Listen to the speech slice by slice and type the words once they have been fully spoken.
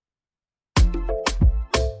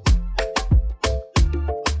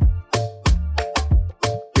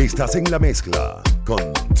Estás en la mezcla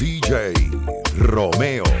con DJ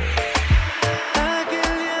Romeo.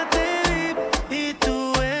 Aquel día te vi y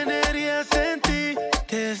tu energía sentí.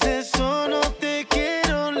 Desde eso no te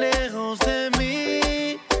quiero lejos de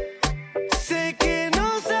mí. Sé que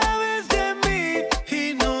no sabes de mí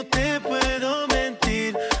y no te puedo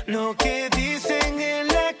mentir. Lo que dicen en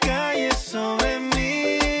la calle sobre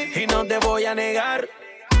mí y no te voy a negar.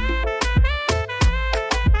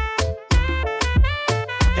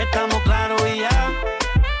 Estamos claros y ya.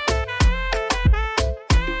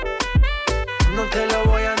 No te lo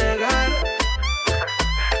voy a negar.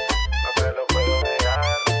 No te lo puedo negar.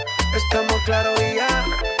 Estamos claros y ya.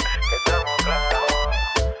 Estamos claros.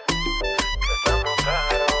 Estamos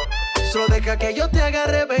claros. Solo deja que yo te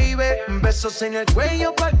agarre, baby. Besos en el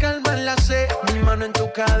cuello pa' calmar la sed. Mi mano en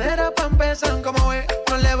tu cadera pa' empezar como es.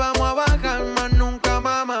 No le vamos a bajar más nunca,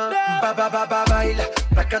 mamá. Baila,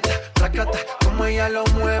 placata, placata. Como ella lo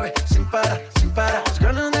mueve, sin parar, sin parar. Las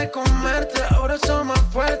ganas de comerte, ahora son más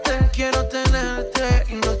fuertes. Quiero tenerte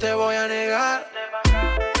y no te voy a negar.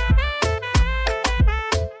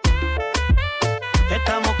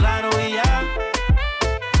 Estamos claros y ya.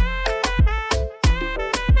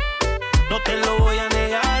 No te lo voy a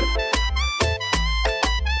negar.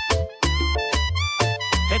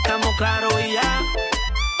 Estamos claros y ya.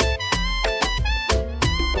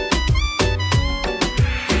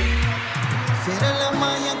 Será la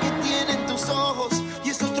magia que tienen tus ojos y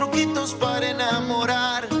esos truquitos para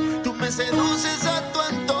enamorar. Tú me seduces a tu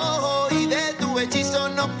antojo y de tu hechizo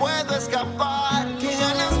no puedo escapar. Qué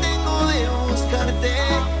ganas tengo de buscarte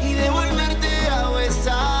y de volverte a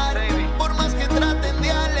besar. Por más que traten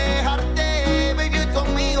de alejarte, baby, hoy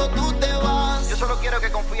conmigo tú te vas. Yo solo quiero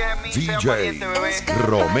que confíes en mí. Sea valiente, bebé. DJ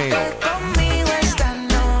Romeo. Conmigo esta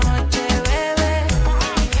noche, bebé.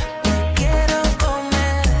 Te quiero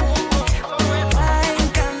comer, te va a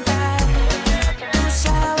encantar. Tú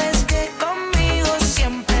sabes que conmigo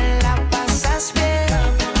siempre la pasas bien.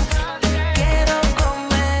 Te quiero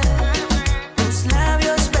comer, tus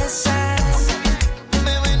labios besar.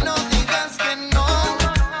 Bebé, no digas que no,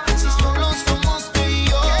 si solo somos tú y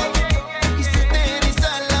yo. Y se te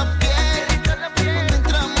eriza la piel cuando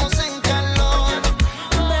entramos en calor.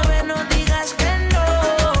 Bebé, no digas que no,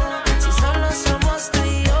 si solo somos tú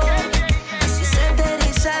y yo. Si se te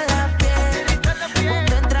eriza la piel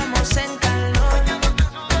cuando entramos en calor.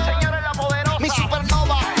 Señores, la poderosa. Mi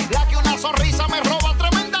supernova, la que una sonrisa me roba,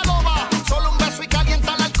 tremenda loba. Solo un beso y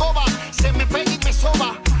calienta la alcoba. Se me pega y me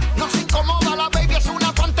soba. No se incomoda, la baby es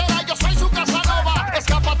una pantera. Yo soy su casanova.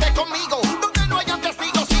 Escápate conmigo, donde no hayan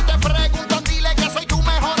testigos. Si te preguntan, dile que soy tu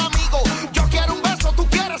mejor amigo. Yo quiero un beso, tú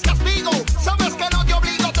quieres castigo. Sabes que no te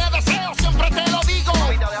obligo, te deseo, siempre te lo digo.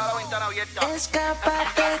 Mamita, deja la ventana abierta.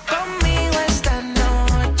 Escápate conmigo esta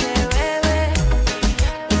noche, bebé.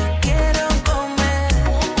 Te quiero comer,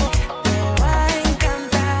 te va a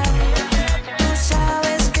encantar. Tú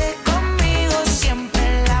sabes que conmigo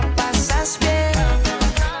siempre la pasas bien.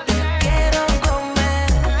 Te quiero comer,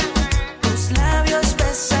 tus labios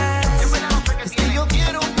besar. Es que yo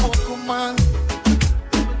quiero un poco más.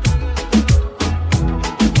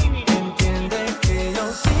 Entiende que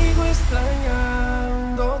yo sigo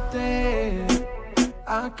extrañándote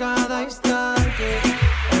a cada instante,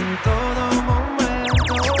 en todo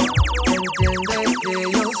momento. Entiende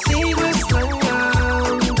que yo sigo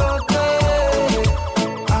extrañándote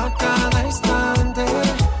a cada instante,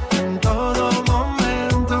 en todo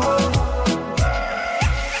momento.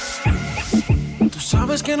 Tú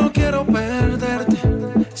sabes que no quiero perderte.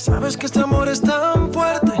 Sabes que este amor es tan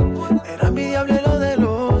fuerte. Era envidiable lo de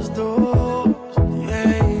los dos.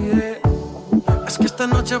 Yeah, yeah. Es que esta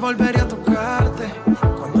noche volveré a tocarte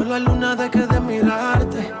cuando la luna deje de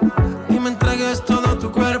mirarte y me entregues todo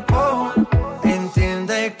tu cuerpo.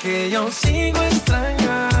 Entiende que yo sigo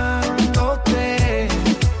extrañándote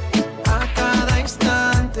a cada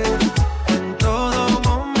instante, en todo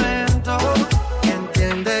momento.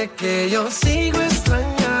 Entiende que yo sigo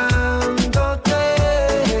extrañándote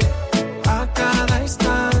a cada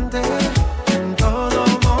instante, en todo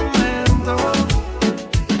momento.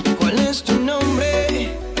 ¿Cuál es tu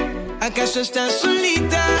nombre? ¿Acaso estás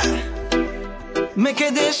solita? Me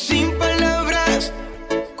quedé sin palabras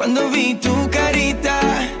cuando vi tu carita.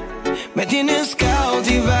 Me tienes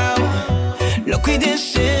cautivado, loco y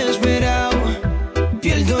desesperado.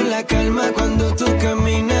 Pierdo la calma cuando tú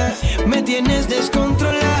caminas. Me tienes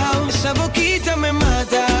descontrolado. Esa boquita me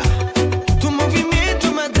mata, tu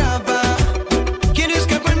movimiento me atrapa. Quiero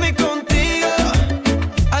escaparme contigo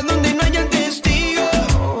a donde no haya testigo.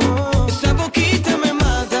 Esa boquita me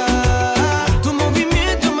mata, tu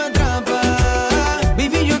movimiento me atrapa.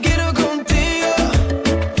 Baby, yo quiero contigo.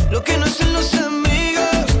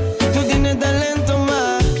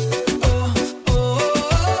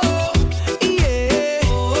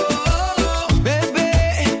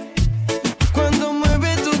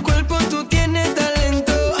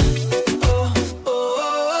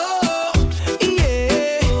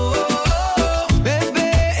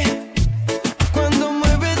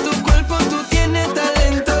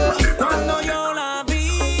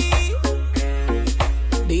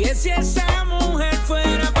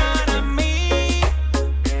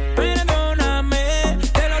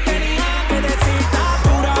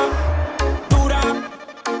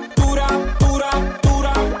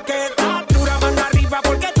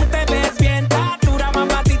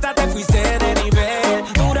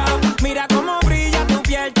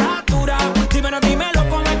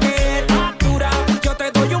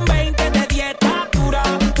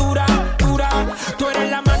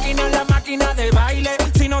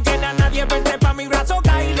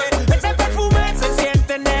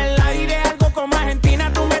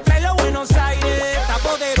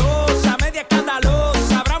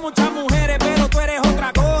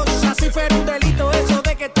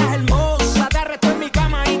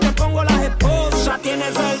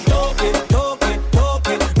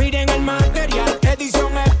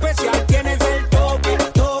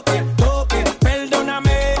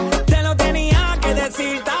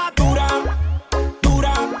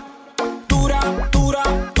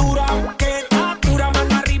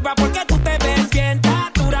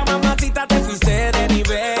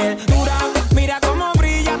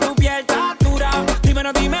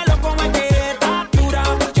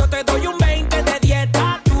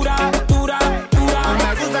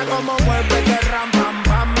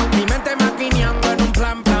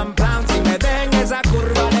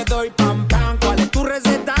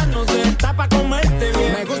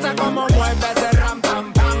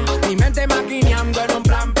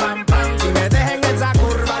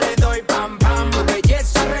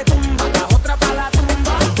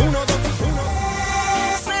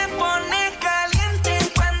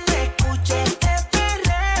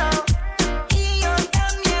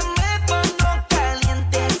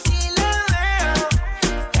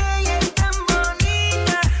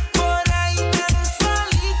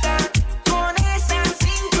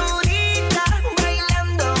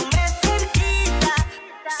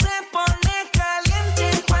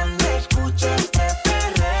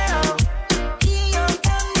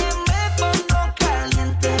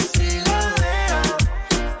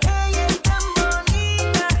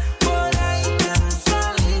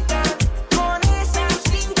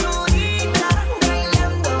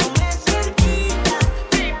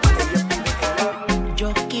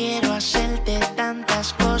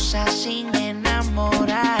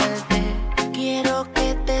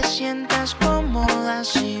 sientas cómoda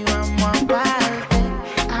si vamos aparte.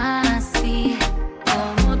 Así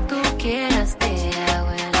como tú quieras te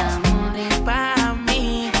hago el amor. Y pa'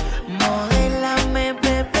 mí, modélame,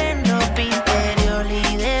 bebé, no pinte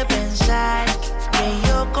y de pensar que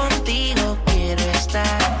yo contigo quiero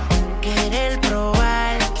estar. Querer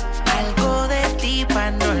probar algo de ti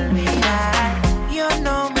pa' no olvidar. Yo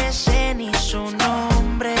no me sé ni su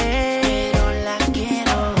nombre, pero la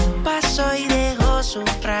quiero. Paso y dejo su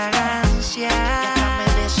fragancia, ya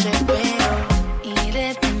me desespero. Y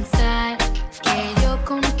de pensar que yo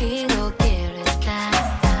contigo quiero estar.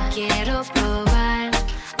 Quiero probar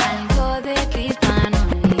algo de ti para no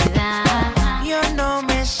olvidar. Yo no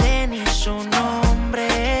me sé ni su nombre,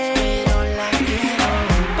 pero la quiero.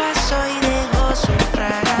 Paso y dejo su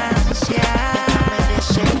fragancia, ya me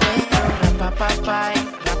desespero. Rapapapay,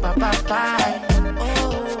 rapapapay,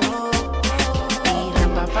 y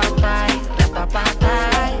rapapapay,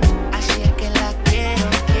 rapapapay. Así es que la quiero.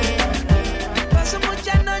 Paso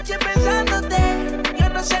muchas noches pensándote. Yo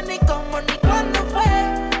no sé ni cómo ni cuándo fue,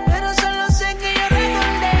 pero solo sé que yo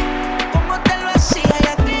recordé cómo te lo hacía y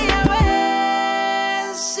aquella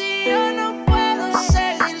vez. Si yo no puedo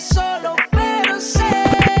seguir solo, pero sé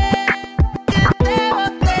que te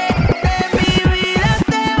boté, de mi vida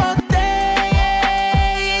te boté.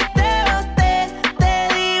 Y te boté, te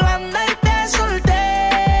di banda y te solté.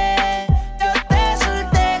 Yo te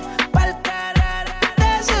solté, pa'l carajo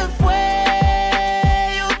usted se fue.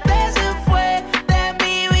 Y usted se fue, de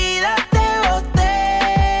mi vida te boté.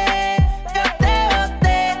 Yo te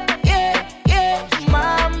boté,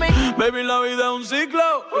 mami. Baby, la vida es un ciclo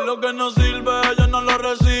y lo que no sirve ella no lo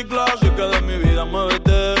recicla. Así que de mi vida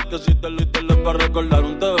muévete, que si te lo es para recordar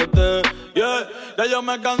un TBT. Yeah, ya yo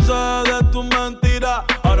me cansé de tus mentiras.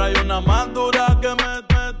 Ahora hay una más dura que me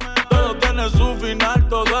todo tiene su final,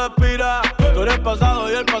 todo expira. Tú eres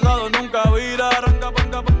pasado y el pasado nunca vira. Arranca,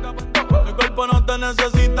 panca, panca, panca. Mi cuerpo no te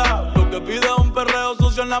necesita. Lo que pide es un perreo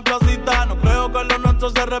sucio en la placita. No creo que lo nuestro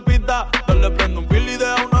se repita. Dale, prendo un fil y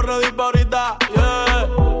deja uno ready pa' ahorita. Yeah.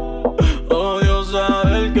 Odio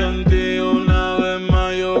saber que en ti una vez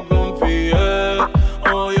más yo confié.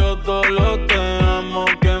 Odio todo lo te amo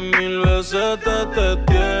que mil veces te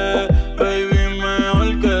testé. Baby,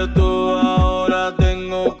 mejor que tú ahora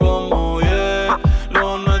tengo como 10.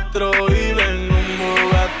 Lo nuestro vive en un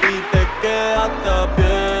Bugatti y te quedaste a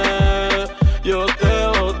pie. Yo te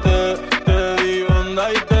boté, te di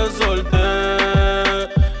banda y te solté.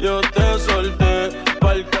 Yo te solté,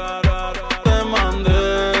 pa'l carajo te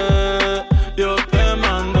mandé. Yo te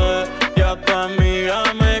mandé y a tu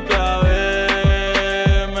amiga me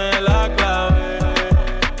clavé, me la clavé.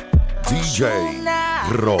 DJ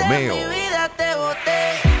Romeo. De mi vida te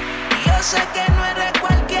boté. Y yo sé que no eres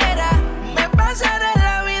cualquiera. Me pasaré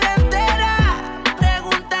la vida entera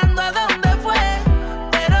preguntando a dónde fue,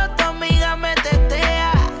 pero tu amiga me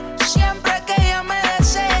tetea. Siempre que ella me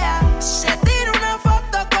desea, se tira una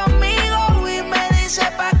foto conmigo y me dice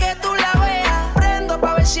pa' que tú la veas. Prendo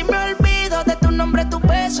pa' ver si me olvido de tu nombre, tu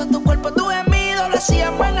beso, tu cuerpo, tu gemido. Lo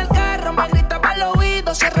hacíamos en el carro, me gritaba al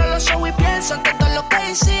oído. Cierro los ojos y pienso en todo lo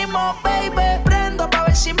que hicimos, baby. Prendo pa'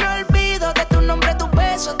 ver si me olvido de tu nombre, tu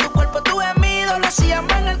beso, tu cuerpo, tu gemido. Lo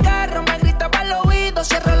hacíamos en el carro, me gritaba al oído.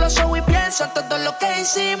 Cierro los ojos y pienso en todo lo que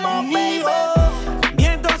hicimos, baby.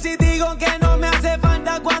 Miento si digo que no me hace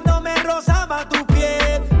falta cuando me rozaba tu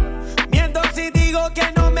piel. Miento si digo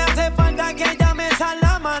que no me hace falta que llames al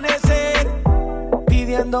amanecer,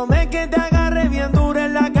 pidiéndome que te agarre bien duro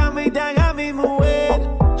en la cama y te haga mi mujer.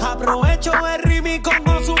 Aprovecho el ritmo con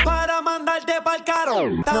gozo para mandarte pa'l caro.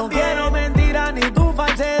 No quiero mentira ni tu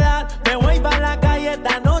falsedad. Me voy pa' la calle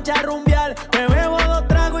esta noche a rumbear. Me bebo 2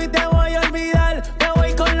 tragos y te voy a olvidar. Me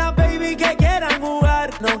voy con la baby que quieran jugar.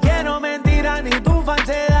 No quiero mentira ni tu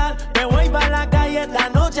falsedad. Me voy pa' la calle esta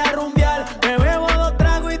noche a rumbear. Me bebo 2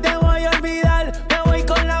 tragos y te voy a olvidar. Me voy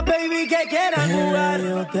con la baby que quieran jugar.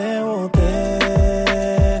 Yo te boté,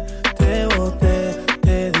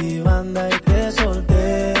 te di banda y te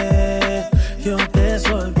solté. Yo te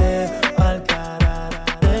solté, al carajo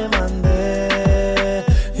te mandé.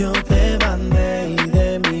 Yo te mandé y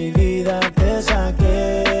de mi vida te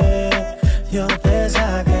saqué. Yo te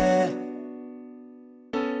saqué.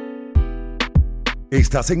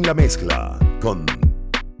 Estás en la mezcla con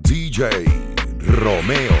DJ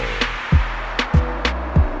Romeo.